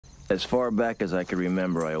As far back as I could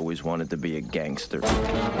remember, I always wanted to be a gangster.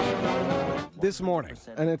 This morning,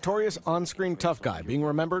 a notorious on-screen tough guy being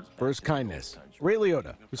remembered for his kindness. Ray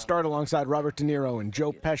Liotta, who starred alongside Robert De Niro and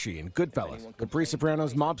Joe Pesci in Goodfellas, the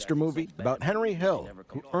pre-Sopranos mobster movie about Henry Hill,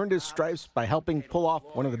 who earned his stripes by helping pull off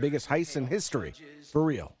one of the biggest heists in history, for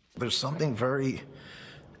real. There's something very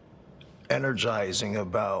energizing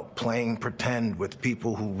about playing pretend with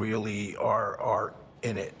people who really are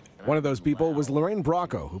in it. One of those people was Lorraine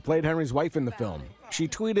Bracco, who played Henry's wife in the film. She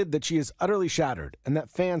tweeted that she is utterly shattered and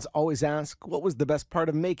that fans always ask, what was the best part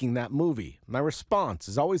of making that movie? My response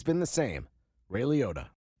has always been the same, Ray Liotta.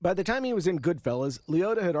 By the time he was in Goodfellas,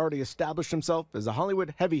 Liotta had already established himself as a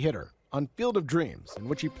Hollywood heavy hitter on Field of Dreams, in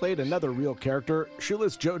which he played another real character,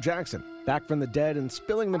 shoeless Joe Jackson, back from the dead and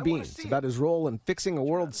spilling the beans about his role in fixing a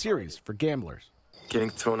World Series for gamblers.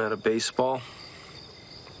 Getting thrown out of baseball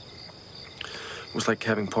was like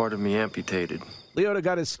having part of me amputated. Liotta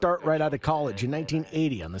got his start right out of college in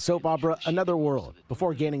 1980 on the soap opera Another World,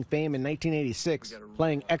 before gaining fame in 1986,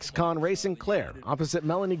 playing ex-con Ray Sinclair opposite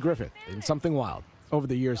Melanie Griffith in Something Wild. Over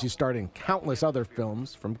the years, he starred in countless other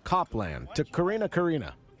films, from Copland to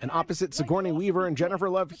Karina, and opposite Sigourney Weaver and Jennifer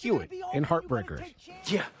Love Hewitt in Heartbreakers.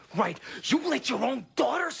 Yeah, right. You let your own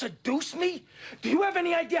daughter seduce me? Do you have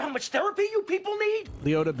any idea how much therapy you people need?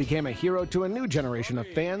 Liotta became a hero to a new generation of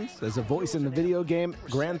fans as a voice in the video game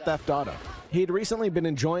Grand Theft Auto. He'd recently been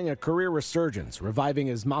enjoying a career resurgence, reviving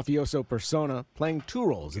his mafioso persona, playing two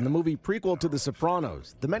roles in the movie prequel to The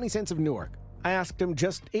Sopranos, The Many Saints of Newark. I asked him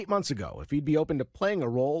just 8 months ago if he'd be open to playing a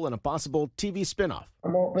role in a possible TV spinoff.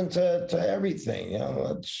 I'm open to everything. You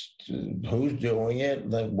know, it's who's doing it,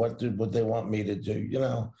 like what they want me to do. You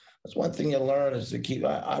know, that's one thing you learn is to keep.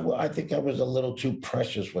 I think I was a little too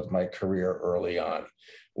precious with my career early on,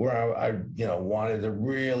 where I wanted to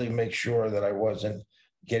really make sure that I wasn't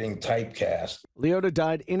getting typecast. Liotta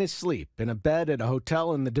died in his sleep in a bed at a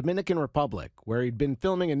hotel in the Dominican Republic, where he'd been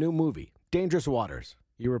filming a new movie, Dangerous Waters.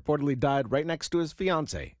 He reportedly died right next to his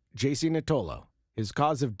fiancée, Jason Nathanson. His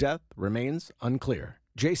cause of death remains unclear.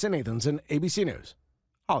 Jason Nathanson, ABC News,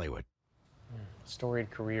 Hollywood.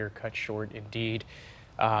 Storied career cut short indeed.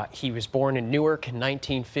 He was born in Newark in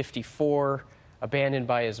 1954, abandoned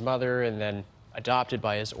by his mother and then adopted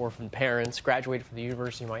by his orphan parents, graduated from the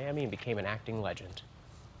University of Miami and became an acting legend.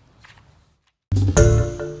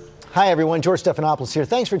 Hi everyone, George Stephanopoulos here.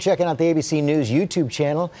 Thanks for checking out the ABC News YouTube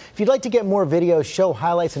channel. If you'd like to get more videos, show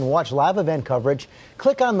highlights, and watch live event coverage,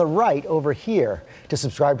 click on the right over here to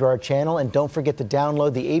subscribe to our channel, and don't forget to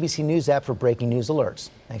download the ABC News app for breaking news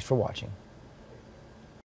alerts. Thanks for watching.